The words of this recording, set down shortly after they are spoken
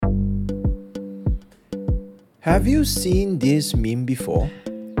Have you seen this meme before?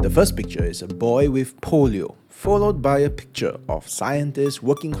 The first picture is a boy with polio, followed by a picture of scientists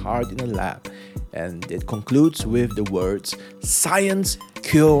working hard in a lab, and it concludes with the words, "Science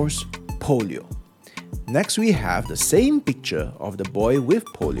cures polio." Next, we have the same picture of the boy with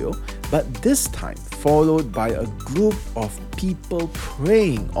polio, but this time followed by a group of people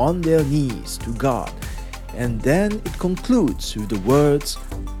praying on their knees to God. And then it concludes with the words,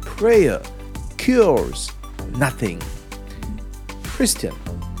 "Prayer cures nothing." Christian,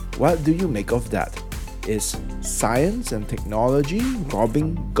 what do you make of that? Is science and technology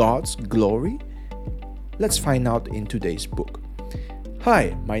robbing God's glory? Let's find out in today's book.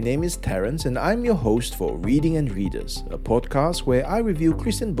 Hi, my name is Terence and I'm your host for Reading and Readers, a podcast where I review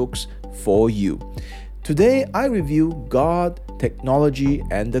Christian books for you. Today I review God, Technology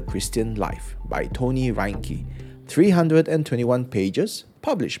and the Christian Life by Tony Reinke, 321 pages,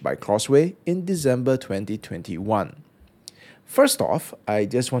 published by Crossway in December 2021. First off, I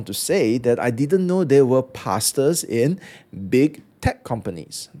just want to say that I didn't know there were pastors in big tech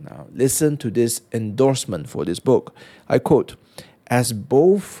companies. Now, listen to this endorsement for this book. I quote, "As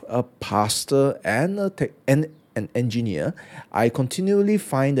both a pastor and an engineer, I continually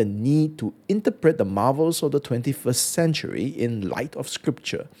find a need to interpret the marvels of the 21st century in light of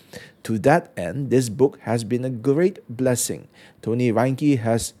Scripture. To that end, this book has been a great blessing. Tony Reinke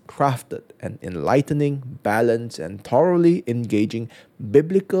has crafted an enlightening, balanced, and thoroughly engaging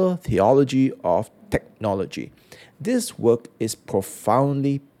biblical theology of technology. This work is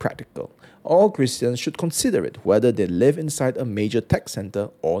profoundly practical. All Christians should consider it whether they live inside a major tech center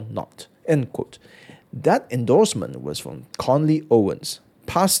or not." End quote. That endorsement was from Conley Owens,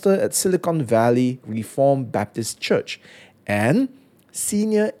 pastor at Silicon Valley Reformed Baptist Church and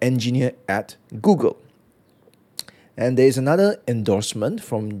senior engineer at Google. And there is another endorsement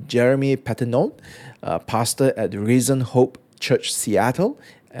from Jeremy Paternotte, pastor at Risen Hope Church Seattle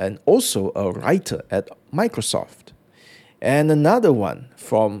and also a writer at Microsoft. And another one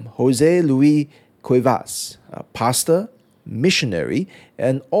from Jose Luis Cuevas, a pastor, missionary,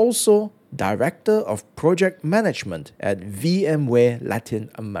 and also Director of Project Management at VMware Latin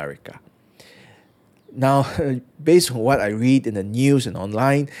America. Now, based on what I read in the news and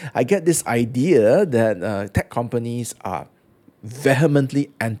online, I get this idea that tech companies are vehemently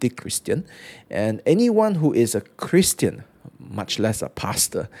anti-Christian, and anyone who is a Christian, much less a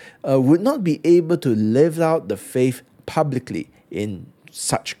pastor, would not be able to live out the faith publicly in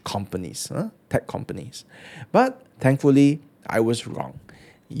such companies, tech companies. But thankfully, I was wrong.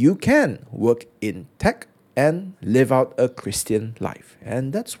 You can work in tech and live out a Christian life.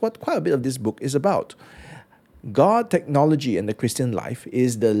 And that's what quite a bit of this book is about. God, Technology and the Christian Life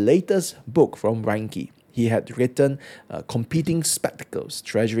is the latest book from Reinke. He had written Competing Spectacles,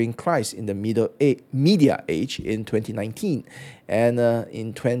 Treasuring Christ in the Media Age in 2019. And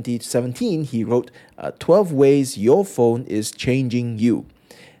in 2017, he wrote 12 Ways Your Phone is Changing You.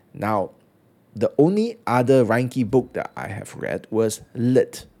 Now, the only other Reinke book that I have read was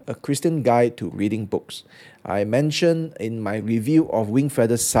Lit, a Christian guide to reading books. I mentioned in my review of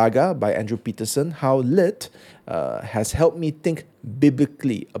Wingfeather Saga by Andrew Peterson how Lit has helped me think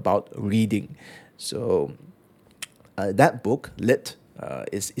biblically about reading. So that book, Lit,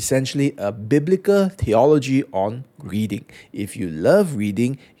 is essentially a biblical theology on reading. If you love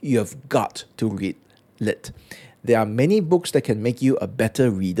reading, you have got to read Lit. There are many books that can make you a better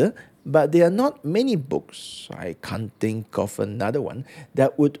reader, but there are not many books, I can't think of another one,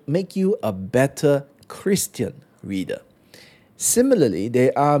 that would make you a better Christian reader. Similarly,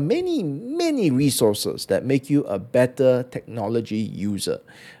 there are many resources that make you a better technology user.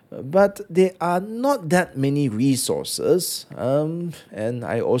 But there are not that many resources, and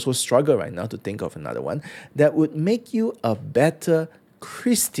I also struggle right now to think of another one, that would make you a better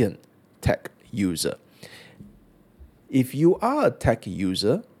Christian tech user. If you are a tech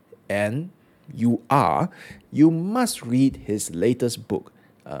user, and you must read his latest book,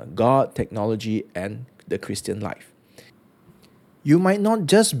 God, Technology, and the Christian Life. You might not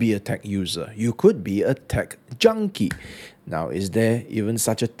just be a tech user, you could be a tech junkie. Now, is there even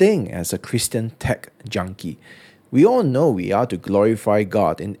such a thing as a Christian tech junkie? We all know we are to glorify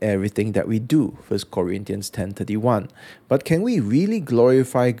God in everything that we do, 1 Corinthians 10:31. But can we really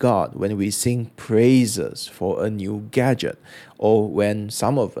glorify God when we sing praises for a new gadget, or when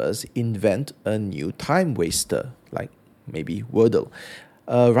some of us invent a new time waster, like maybe Wordle?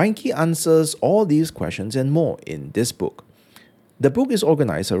 Reinke answers all these questions and more in this book. The book is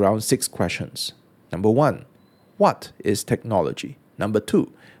organized around 6 questions. Number 1, what is technology? Number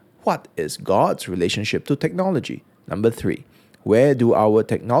 2, what is God's relationship to technology? Number 3, where do our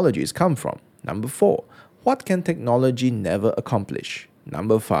technologies come from? Number 4, What can technology never accomplish?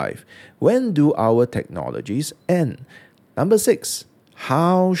 Number 5. When do our technologies end? Number 6.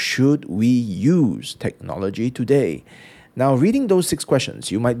 How should we use technology today? Now, reading those 6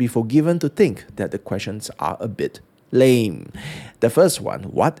 questions, you might be forgiven to think that the questions are a bit lame. The first one,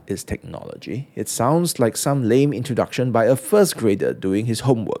 what is technology? It sounds like some lame introduction by a first grader doing his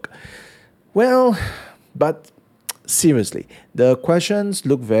homework. Well, but seriously, the questions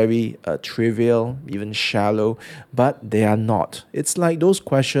look very trivial, even shallow, but they are not. It's like those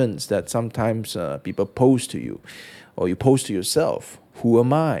questions that sometimes people pose to you, or you pose to yourself. Who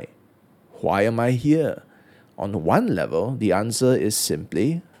am I? Why am I here? On one level, the answer is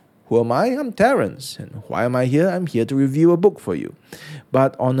simply, who am I? I'm Terence. And why am I here? I'm here to review a book for you.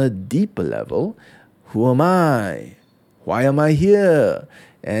 But on a deeper level, who am I? Why am I here?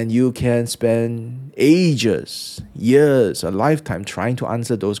 And you can spend ages, years, a lifetime trying to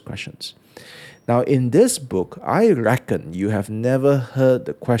answer those questions. Now, in this book, I reckon you have never heard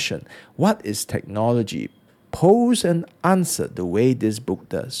the question, what is technology? Posed and answered the way this book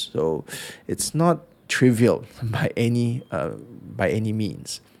does. So it's not trivial by any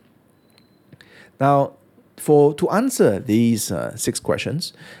means. Now, to answer these 6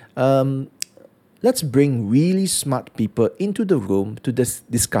 questions, let's bring really smart people into the room to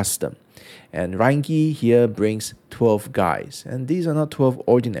discuss them. And Reinke here brings 12 guys. And these are not 12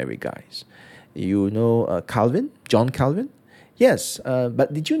 ordinary guys. You know Calvin, John Calvin? Yes,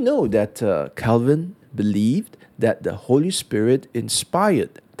 but did you know that Calvin believed that the Holy Spirit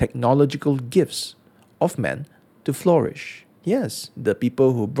inspired technological gifts of man to flourish? Yes, the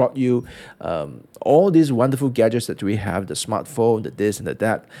people who brought you all these wonderful gadgets that we have, the smartphone, the this and the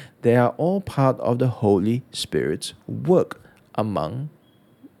that, they are all part of the Holy Spirit's work among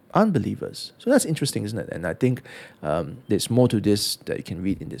unbelievers. So that's interesting, isn't it? And I think there's more to this that you can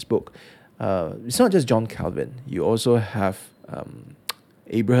read in this book. It's not just John Calvin. You also have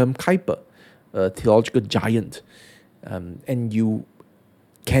Abraham Kuyper, a theological giant. And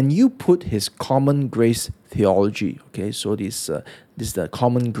can you put his common grace theology, okay, so this is the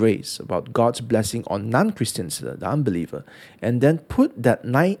common grace about God's blessing on non-Christians, the unbeliever, and then put that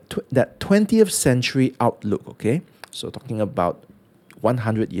 20th century outlook, okay, so talking about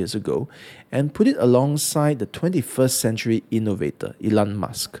 100 years ago, and put it alongside the 21st century innovator, Elon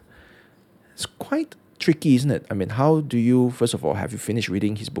Musk. It's quite tricky, isn't it? I mean, how do you, first of all, have you finished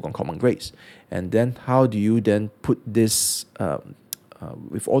reading his book on common grace? And then how do you then put this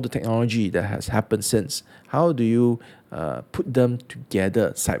with all the technology that has happened since, how do you put them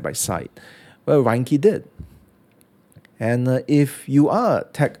together side by side? Well, Reinke did. And if you are a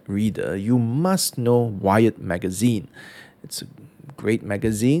tech reader, you must know Wired magazine. It's a great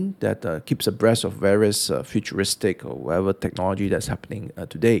magazine that keeps abreast of various futuristic or whatever technology that's happening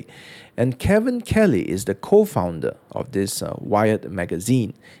today. And Kevin Kelly is the co-founder of this Wired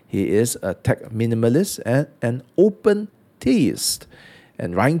magazine. He is a tech minimalist and an open theist.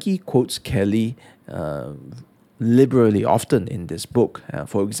 And Reinke quotes Kelly liberally often in this book.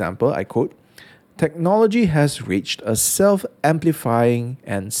 For example, I quote, "Technology has reached a self-amplifying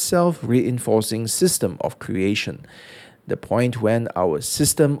and self-reinforcing system of creation. The point when our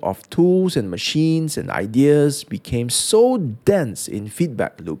system of tools and machines and ideas became so dense in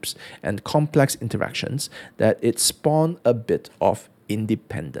feedback loops and complex interactions that it spawned a bit of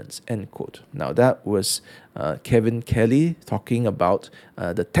independence," end quote. Now that was Kevin Kelly talking about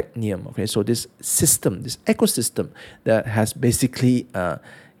the technium. Okay, so this system, this ecosystem that has basically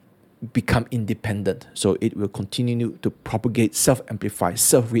become independent. So it will continue to propagate, self-amplify,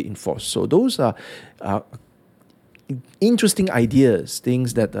 self-reinforce. So those are interesting ideas,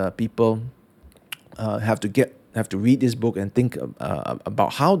 things that people have to read this book and think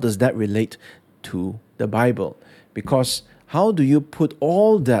about how does that relate to the Bible, because how do you put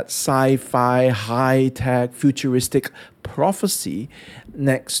all that sci-fi, high-tech, futuristic prophecy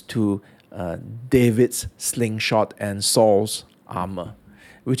next to David's slingshot and Saul's armor,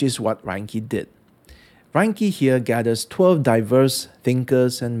 which is what Reinke did. Reinke here gathers 12 diverse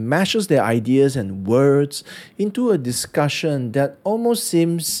thinkers and mashes their ideas and words into a discussion that almost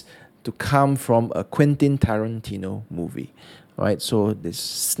seems to come from a Quentin Tarantino movie. Right, so it's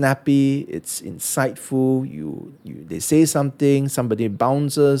snappy, it's insightful. They say something, somebody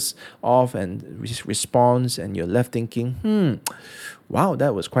bounces off and responds, and you're left thinking, wow,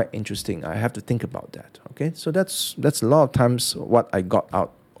 that was quite interesting. I have to think about that. Okay, so that's a lot of times what I got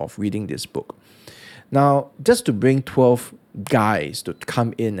out of reading this book. Now, just to bring 12 guys to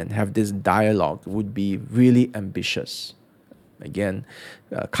come in and have this dialogue would be really ambitious. Again,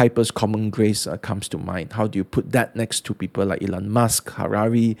 Kuiper's Common Grace comes to mind. How do you put that next to people like Elon Musk,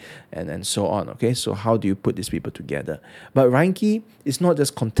 Harari, and so on? Okay, so how do you put these people together? But Reinke is not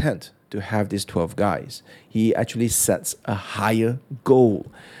just content to have these 12 guys. He actually sets a higher goal.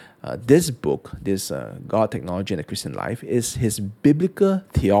 This book, God, Technology, and the Christian Life, is his biblical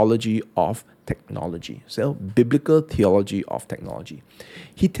theology of technology. So, biblical theology of technology.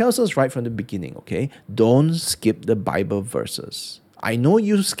 He tells us right from the beginning, okay, don't skip the Bible verses. I know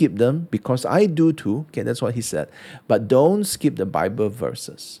you skip them because I do too. Okay, that's what he said. But don't skip the Bible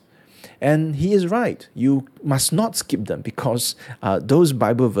verses. And he is right. You must not skip them because those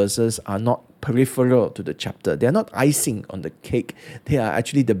Bible verses are not peripheral to the chapter. They are not icing on the cake. They are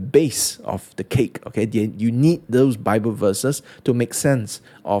actually the base of the cake. Okay, you need those Bible verses to make sense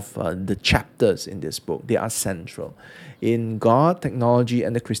of the chapters in this book. They are central. In God, Technology,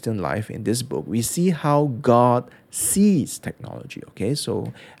 and the Christian Life, in this book, we see how God sees technology. Okay,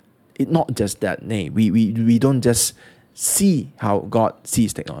 so not just that. Nay, we don't just see how God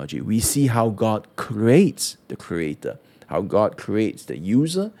sees technology. We see how God creates the creator, how God creates the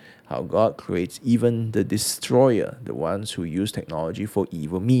user, how God creates even the destroyer, the ones who use technology for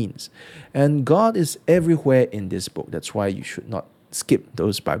evil means. And God is everywhere in this book. That's why you should not skip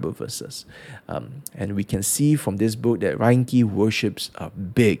those Bible verses. And we can see from this book that Reinke worships a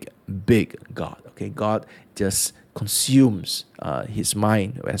big, big God. Okay, God just consumes his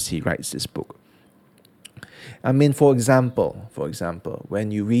mind as he writes this book. I mean, for example,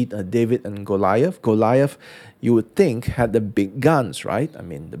 when you read David and Goliath, you would think had the big guns, right? I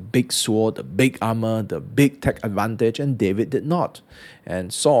mean, the big sword, the big armor, the big tech advantage, and David did not.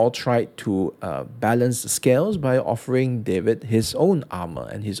 And Saul tried to balance the scales by offering David his own armor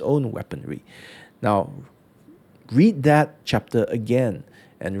and his own weaponry. Now, read that chapter again.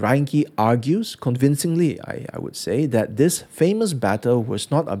 And Reinke argues convincingly, I would say, that this famous battle was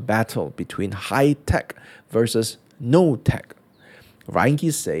not a battle between high tech versus no tech.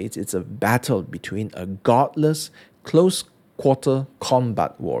 Reinke says it's a battle between a godless, close quarter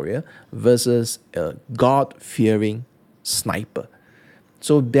combat warrior versus a God-fearing sniper.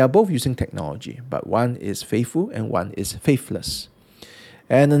 So they are both using technology, but one is faithful and one is faithless.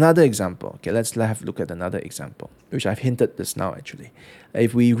 And another example, okay, let's have a look at another example, which I've hinted this now actually.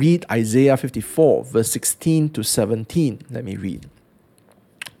 If we read Isaiah 54, verse 16 to 17, let me read.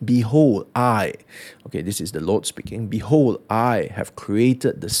 Behold, this is the Lord speaking. Behold, I have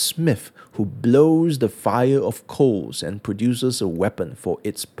created the smith who blows the fire of coals and produces a weapon for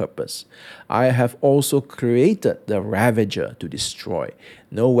its purpose. I have also created the ravager to destroy.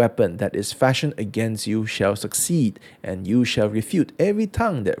 No weapon that is fashioned against you shall succeed, and you shall refute every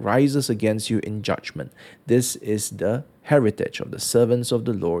tongue that rises against you in judgment. This is the heritage of the servants of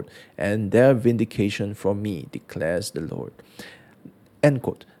the Lord, and their vindication from me, declares the Lord. End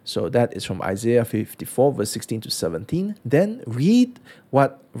quote. So that is from Isaiah 54, verse 16 to 17. Then read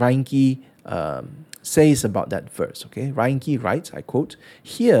what Reinke says about that verse. Okay, Reinke writes, I quote,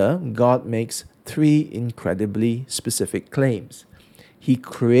 "Here God makes three incredibly specific claims. He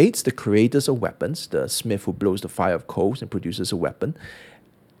creates the creators of weapons, the smith who blows the fire of coals and produces a weapon.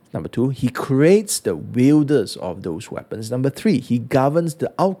 Number two, he creates the wielders of those weapons. Number three, he governs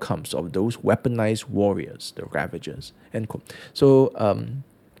the outcomes of those weaponized warriors, the ravagers." End quote.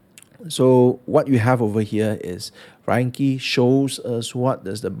 So what you have over here is Reinke shows us what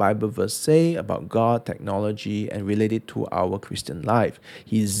does the Bible verse say about God, technology, and relate it to our Christian life.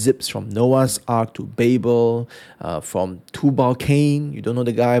 He zips from Noah's Ark to Babel, from Tubal-Cain. You don't know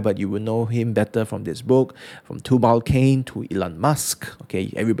the guy, but you will know him better from this book. From Tubal-Cain to Elon Musk.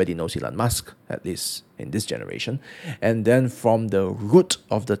 Okay, everybody knows Elon Musk, at least in this generation. And then from the root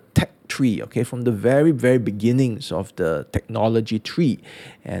of the tech tree, okay, from the very, very beginnings of the technology tree.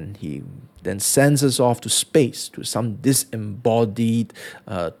 And he then sends us off to space, to some disembodied,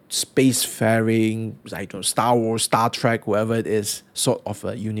 spacefaring, I don't know, Star Wars, Star Trek, whoever it is, sort of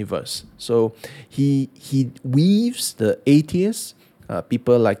a universe. So he weaves the atheists,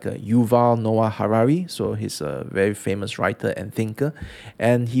 people like Yuval Noah Harari, so he's a very famous writer and thinker,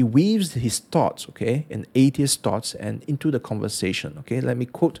 and he weaves his thoughts, okay, in atheist thoughts and into the conversation. Okay, let me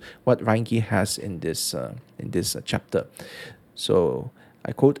quote what Reinke has in this chapter. So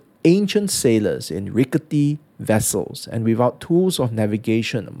I quote, "Ancient sailors in rickety vessels and without tools of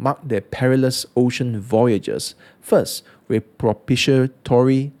navigation marked their perilous ocean voyages, first with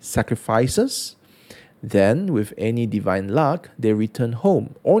propitiatory sacrifices. Then, with any divine luck, they return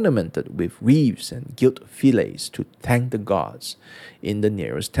home, ornamented with wreaths and gilt fillets to thank the gods in the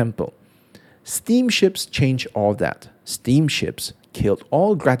nearest temple. Steamships changed all that. Steamships killed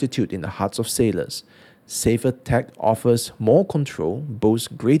all gratitude in the hearts of sailors. Safer tech offers more control, boasts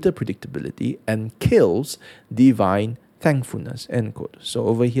greater predictability, and kills divine thankfulness, end quote. So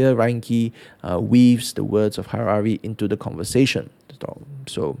over here, Reinke weaves the words of Harari into the conversation.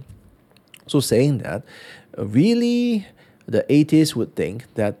 So saying that, really, the atheists would think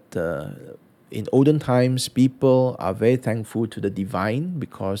that in olden times, people are very thankful to the divine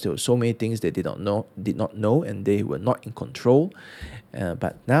because there were so many things they did not know, and they were not in control.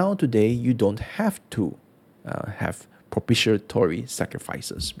 But now today, you don't have to have propitiatory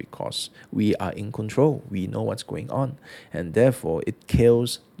sacrifices because we are in control. We know what's going on, and therefore it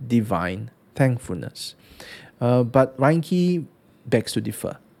kills divine thankfulness. But Reinke begs to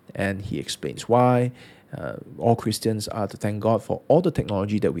differ, and he explains why. All Christians are to thank God for all the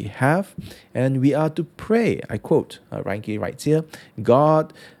technology that we have, and we are to pray. I quote, Reinke writes here,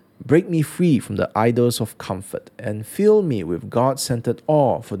 God, break me free from the idols of comfort and fill me with God-centered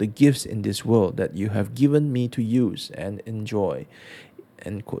awe for the gifts in this world that you have given me to use and enjoy.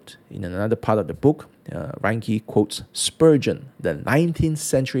 End quote. In another part of the book, Reinke quotes Spurgeon, the 19th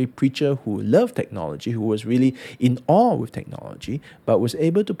century preacher who loved technology, who was really in awe with technology, but was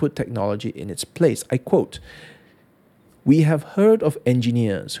able to put technology in its place. I quote, "We have heard of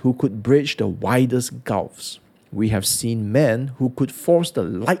engineers who could bridge the widest gulfs. We have seen men who could force the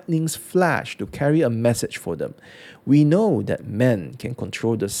lightning's flash to carry a message for them. We know that men can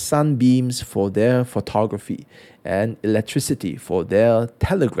control the sunbeams for their photography and electricity for their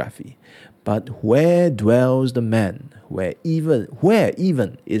telegraphy. But where dwells the man, where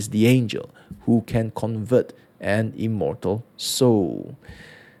even is the angel who can convert an immortal soul?"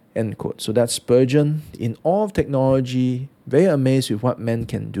 End quote. So that's Spurgeon, in awe of technology, very amazed with what men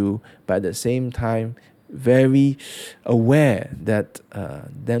can do, but at the same time, very aware that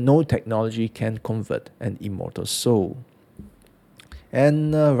no technology can convert an immortal soul.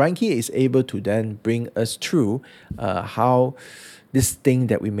 And Reinke is able to then bring us through how this thing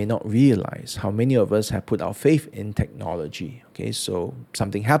that we may not realize, how many of us have put our faith in technology. Okay, so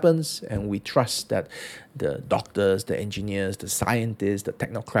something happens and we trust that the doctors, the engineers, the scientists, the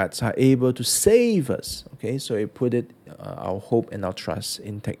technocrats are able to save us. Okay, so we put our hope and our trust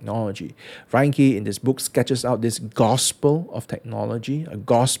in technology. Reinke in this book sketches out this gospel of technology, a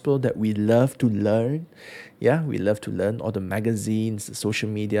gospel that we love to learn. Yeah, we love to learn all the magazines, the social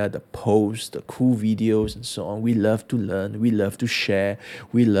media, the posts, the cool videos, and so on. We love to learn. We love to share.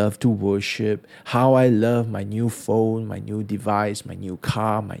 We love to worship. How I love my new phone, my new device, my new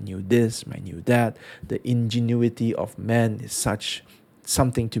car, my new this, my new that. The ingenuity of man is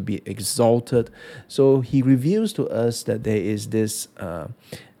something to be exalted. So he reveals to us that there is this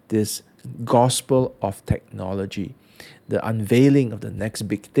gospel of technology. The unveiling of the next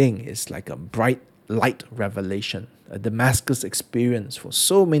big thing is like a bright light revelation, a Damascus experience for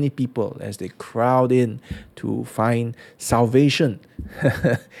so many people as they crowd in to find salvation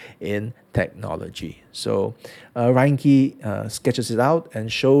in technology. So Reinke sketches it out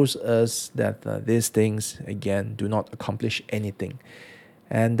and shows us that these things, again, do not accomplish anything.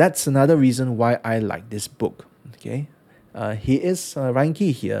 And that's another reason why I like this book. Okay,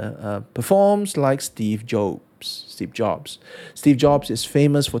 Reinke here performs like Steve Jobs. Steve Jobs is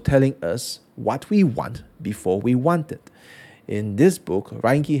famous for telling us what we want before we want it. In this book,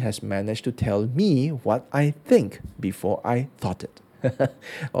 Reinke has managed to tell me what I think before I thought it.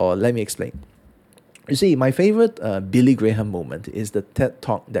 Or let me explain. You see, my favorite Billy Graham moment is the TED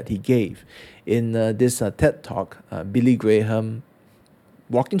Talk that he gave. In this TED Talk, Billy Graham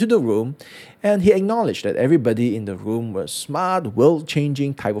walked into the room and he acknowledged that everybody in the room was smart,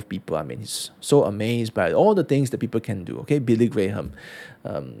 world-changing type of people. I mean, he's so amazed by all the things that people can do. Okay, Billy Graham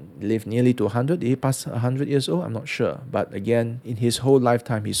lived nearly to 100. Did he pass 100 years old? I'm not sure. But again, in his whole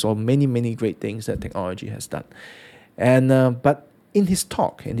lifetime, he saw many, many great things that technology has done. And but in his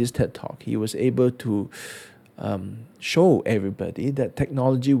TED Talk, he was able to show everybody that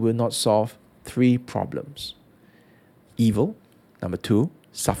technology will not solve 3 problems: evil, number 2,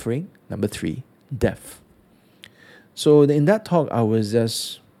 suffering, number 3, death. So in that talk, I was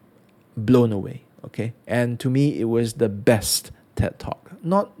just blown away, okay? And to me, it was the best TED Talk.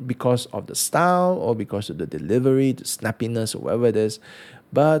 Not because of the style or because of the delivery, the snappiness, or whatever it is,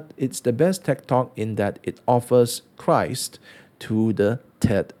 but it's the best TED Talk in that it offers Christ to the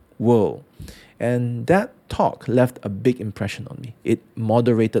TED world. And that talk left a big impression on me. It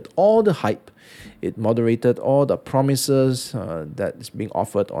moderated all the hype. It moderated all the promises that is being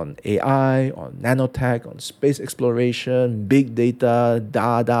offered on AI, on nanotech, on space exploration, big data,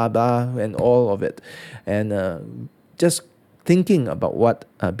 and all of it. And just thinking about what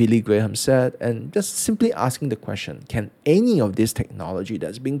Billy Graham said and just simply asking the question, can any of this technology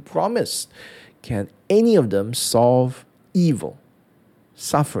that's being promised, can any of them solve evil,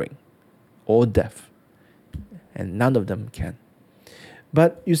 suffering, or death? And none of them can.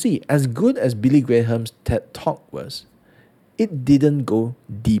 But you see, as good as Billy Graham's TED Talk was, it didn't go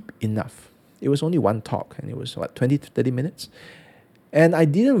deep enough. It was only one talk, and it was, 20 to 30 minutes? And I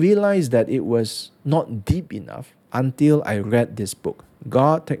didn't realize that it was not deep enough until I read this book,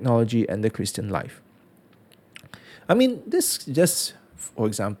 God, Technology, and the Christian Life. I mean, this just, for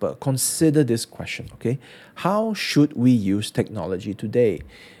example, consider this question, okay? How should we use technology today?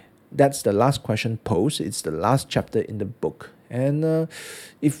 That's the last question posed. It's the last chapter in the book. And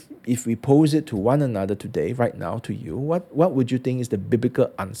if we pose it to one another today, right now, to you, what would you think is the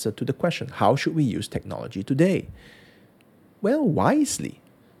biblical answer to the question? How should we use technology today? Well, wisely.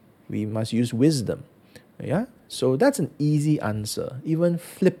 We must use wisdom. Yeah? So that's an easy answer, even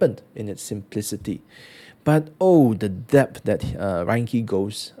flippant in its simplicity. But oh, the depth that Reinke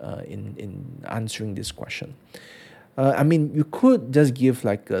goes in answering this question. I mean, you could just give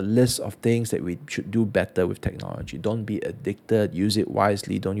like a list of things that we should do better with technology. Don't be addicted, use it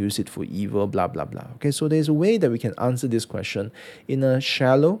wisely, don't use it for evil, blah, blah, blah. Okay, so there's a way that we can answer this question in a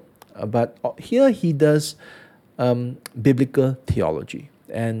shallow, but here he does biblical theology.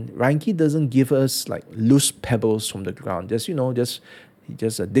 And Reinke doesn't give us like loose pebbles from the ground. He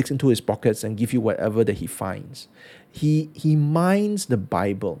just digs into his pockets and give you whatever that he finds. He mines the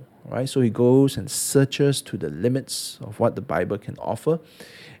Bible, right? So he goes and searches to the limits of what the Bible can offer,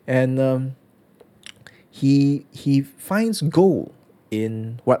 and he finds gold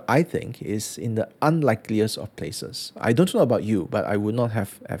in what I think is in the unlikeliest of places. I don't know about you, but I would not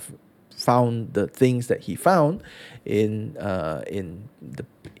have found the things that he found in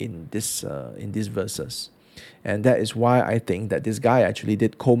these verses. And that is why I think that this guy actually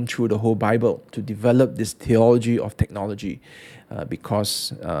did comb through the whole Bible to develop this theology of technology,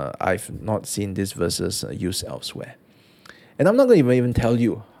 because I've not seen these verses used elsewhere. And I'm not going to even tell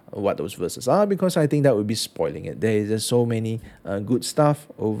you what those verses are, because I think that would be spoiling it. There is just so many good stuff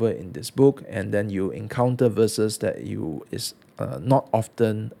over in this book, and then you encounter verses that is not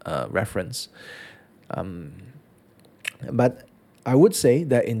often referenced. But I would say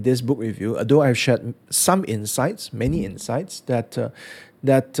that in this book review, although I've shared some insights, many insights, that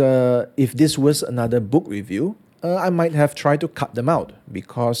if this was another book review, I might have tried to cut them out,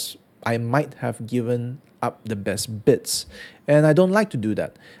 because I might have given up the best bits. And I don't like to do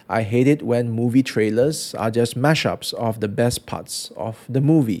that. I hate it when movie trailers are just mashups of the best parts of the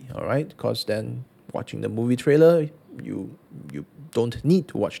movie, all right? Because then watching the movie trailer, you don't need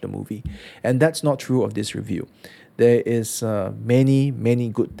to watch the movie. And that's not true of this review. There is many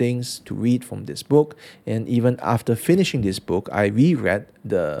good things to read from this book, and even after finishing this book, I reread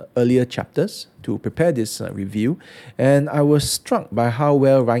the earlier chapters to prepare this review, and I was struck by how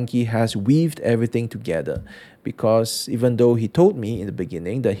well Reinke has weaved everything together. Because even though he told me in the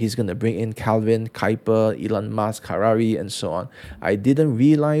beginning that he's going to bring in Calvin, Kuyper, Elon Musk, Harari, and so on, I didn't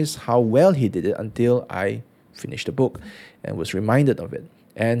realize how well he did it until I finished the book and was reminded of it.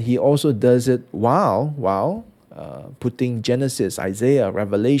 And he also does it while putting Genesis, Isaiah,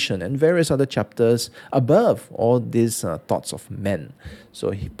 Revelation, and various other chapters above all these thoughts of men.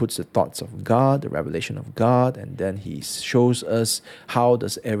 So he puts the thoughts of God, the revelation of God, and then he shows us how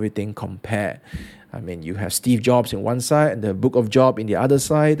does everything compare. I mean, you have Steve Jobs in one side and the book of Job in the other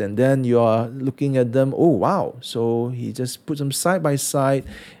side, and then you are looking at them, oh wow. So he just puts them side by side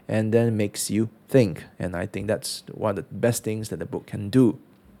and then makes you think. And I think that's one of the best things that the book can do.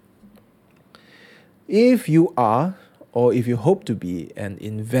 If you are, or if you hope to be, an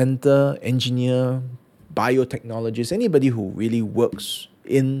inventor, engineer, biotechnologist, anybody who really works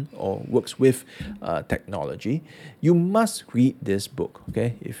in or works with technology, you must read this book,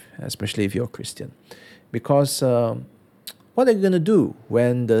 okay? Especially if you're a Christian. Because what are you going to do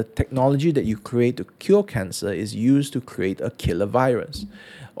when the technology that you create to cure cancer is used to create a killer virus?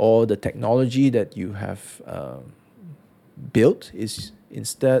 Or the technology that you have built is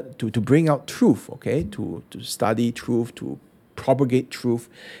instead to bring out truth, okay, to study truth, to propagate truth,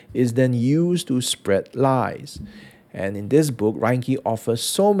 is then used to spread lies. And in this book, Reinke offers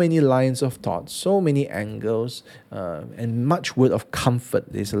so many lines of thought, so many angles, and much word of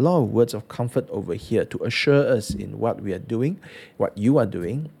comfort. There's a lot of words of comfort over here to assure us in what we are doing, what you are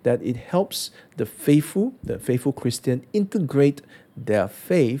doing, that it helps the faithful Christian, integrate their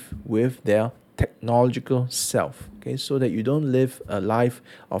faith with their technological self, okay, so that you don't live a life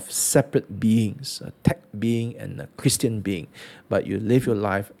of separate beings, a tech being and a Christian being, but you live your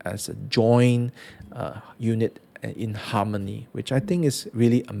life as a joint unit in harmony, which I think is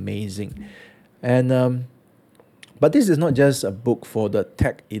really amazing. And But this is not just a book for the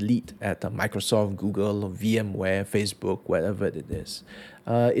tech elite at Microsoft, Google, VMware, Facebook, whatever it is.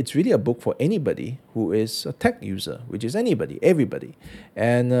 It's really a book for anybody who is a tech user, which is anybody, everybody.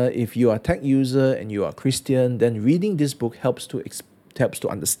 And if you are a tech user and you are a Christian, then reading this book helps to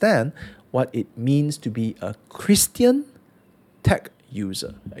understand what it means to be a Christian tech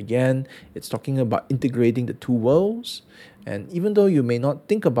user. Again, it's talking about integrating the two worlds. And even though you may not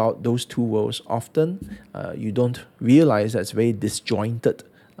think about those two worlds often, you don't realize that it's very disjointed.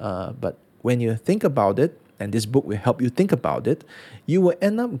 But when you think about it, and this book will help you think about it, you will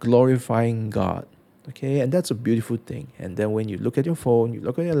end up glorifying God. Okay, and that's a beautiful thing. And then when you look at your phone, you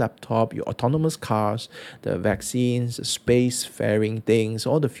look at your laptop, your autonomous cars, the vaccines, the space-faring things,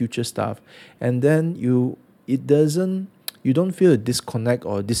 all the future stuff, and then you don't feel a disconnect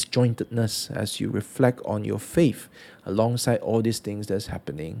or disjointedness as you reflect on your faith alongside all these things that's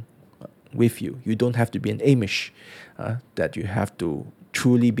happening with you. You don't have to be an Amish, that you have to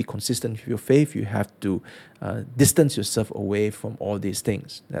truly be consistent with your faith. You have to distance yourself away from all these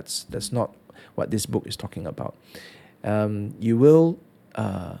things. That's not what this book is talking about. You will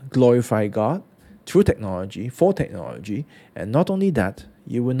glorify God through technology, for technology, and not only that,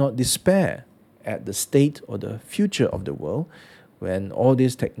 you will not despair at the state or the future of the world when all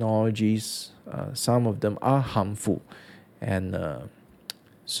these technologies, some of them are harmful, and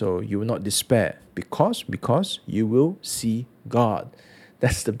so you will not despair because you will see God.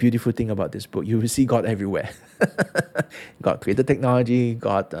 That's the beautiful thing about this book. You will see God everywhere. God created technology,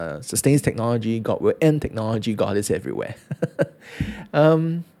 God sustains technology, God will end technology, God is everywhere.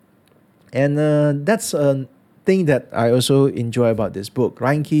 And that's a thing that I also enjoy about this book.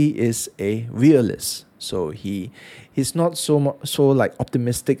 Reinke is a realist. So he's not so like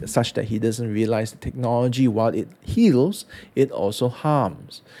optimistic such that he doesn't realize the technology, while it heals, it also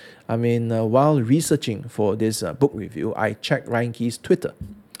harms. I mean, while researching for this book review, I checked Reinke's Twitter.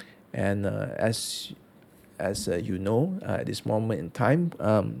 And as you know, at this moment in time,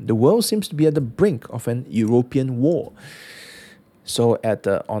 the world seems to be at the brink of an European war. So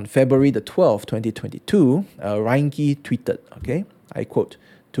on February the 12th, 2022, Reinke tweeted, okay, I quote,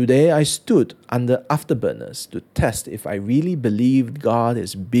 "Today I stood under afterburners to test if I really believed God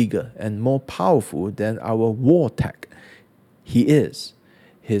is bigger and more powerful than our war tech. He is.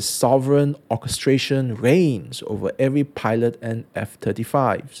 His sovereign orchestration reigns over every pilot and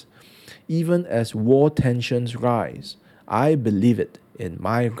F-35s. Even as war tensions rise, I believe it in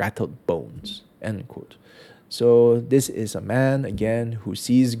my rattled bones." End quote. So this is a man, again, who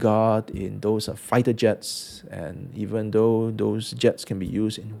sees God in those fighter jets, and even though those jets can be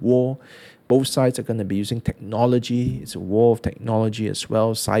used in war, both sides are going to be using technology. It's a war of technology as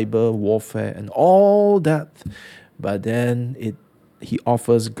well, cyber warfare and all that. But then he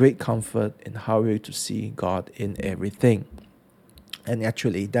offers great comfort in how we're to see God in everything. And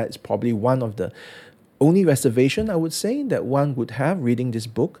actually, that's probably one of the only reservation I would say that one would have reading this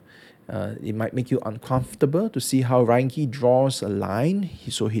book. It might make you uncomfortable to see how Reinke draws a line. He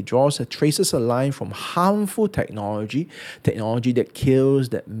traces a line from harmful technology that kills,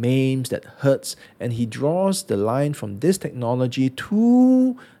 that maims, that hurts, and he draws the line from this technology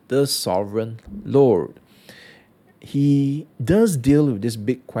to the sovereign Lord. He does deal with this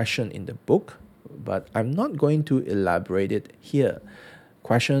big question in the book, but I'm not going to elaborate it here.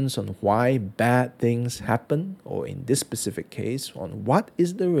 Questions on why bad things happen, or in this specific case, on what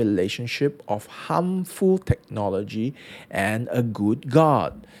is the relationship of harmful technology and a good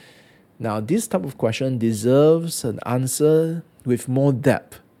God. Now, this type of question deserves an answer with more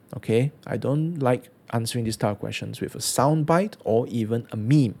depth, okay? I don't like answering these type of questions with a soundbite or even a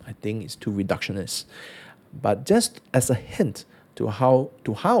meme. I think it's too reductionist. But just as a hint to how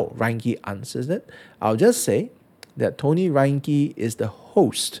Reinke answers it, I'll just say that Tony Reinke is the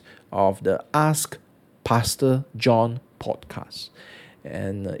host of the Ask Pastor John podcast.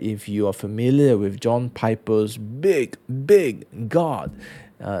 And if you are familiar with John Piper's big God,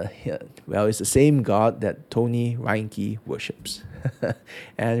 well, it's the same God that Tony Reinke worships.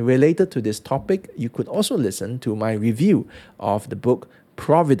 And related to this topic, you could also listen to my review of the book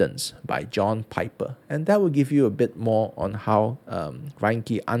Providence by John Piper, and that will give you a bit more on how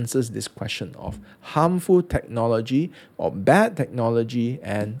Reinke answers this question of harmful technology or bad technology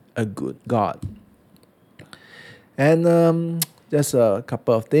and a good God. And just a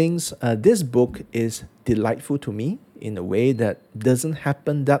couple of things. This book is delightful to me in a way that doesn't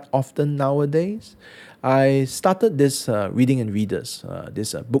happen that often nowadays. I started this Reading and Readers,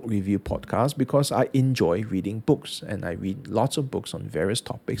 this book review podcast, because I enjoy reading books, and I read lots of books on various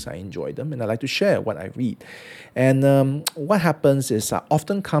topics. I enjoy them, and I like to share what I read. And what happens is I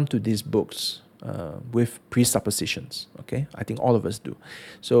often come to these books with presuppositions. Okay, I think all of us do.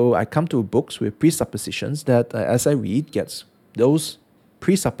 So I come to books with presuppositions that, as I read, those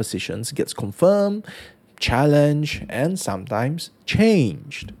presuppositions gets confirmed, challenged, and sometimes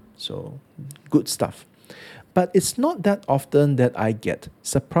changed. So good stuff. But it's not that often that I get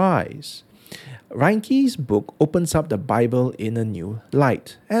surprised. Reinke's book opens up the Bible in a new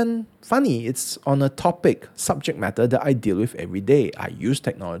light. And funny, it's on a subject matter that I deal with every day. I use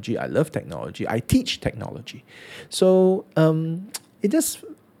technology, I love technology, I teach technology. So it is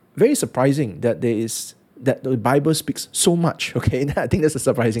very surprising that that the Bible speaks so much. Okay, I think that's a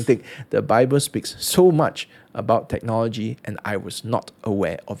surprising thing. The Bible speaks so much about technology, and I was not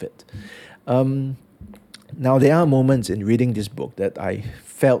aware of it. Now, there are moments in reading this book that I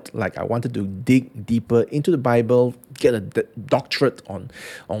felt like I wanted to dig deeper into the Bible, get a doctorate on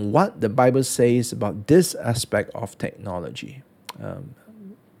what the Bible says about this aspect of technology.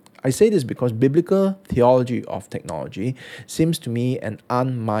 I say this because biblical theology of technology seems to me an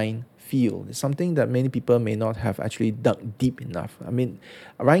unmined field. It's something that many people may not have actually dug deep enough. I mean,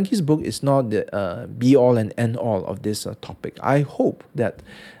 Reinke's book is not the be-all and end-all of this topic. I hope that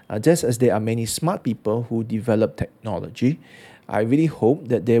just as there are many smart people who develop technology, I really hope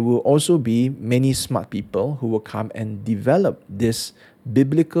that there will also be many smart people who will come and develop this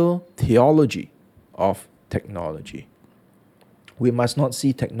biblical theology of technology. We must not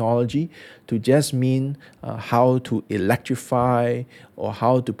see technology to just mean how to electrify or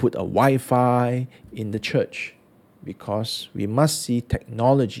how to put a Wi-Fi in the church, because we must see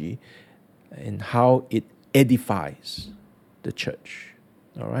technology in how it edifies the church.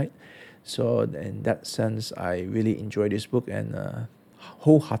 All right? So in that sense, I really enjoy this book and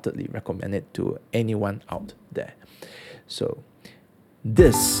wholeheartedly recommend it to anyone out there. So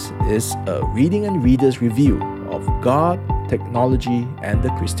this is a Reading and Readers review of God, Technology, and the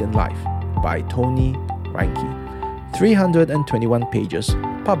Christian Life by Tony Reinke. 321 pages,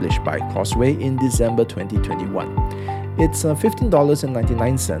 published by Crossway in December 2021. It's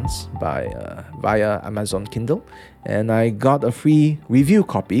 $15.99 via Amazon Kindle, and I got a free review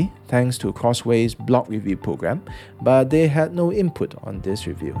copy thanks to Crossway's blog review program, but they had no input on this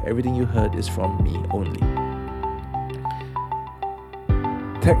review. Everything you heard is from me only.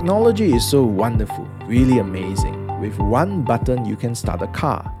 Technology is so wonderful, really amazing. With one button, you can start a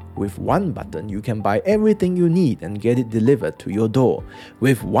car. With one button, you can buy everything you need and get it delivered to your door.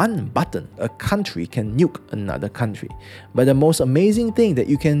 With one button, a country can nuke another country. But the most amazing thing that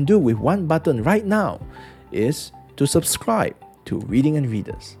you can do with one button right now is to subscribe to Reading and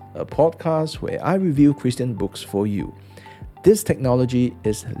Readers, a podcast where I review Christian books for you. This technology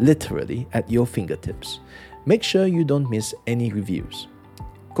is literally at your fingertips. Make sure you don't miss any reviews.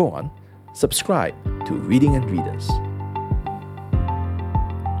 Go on, subscribe to Reading and Readers.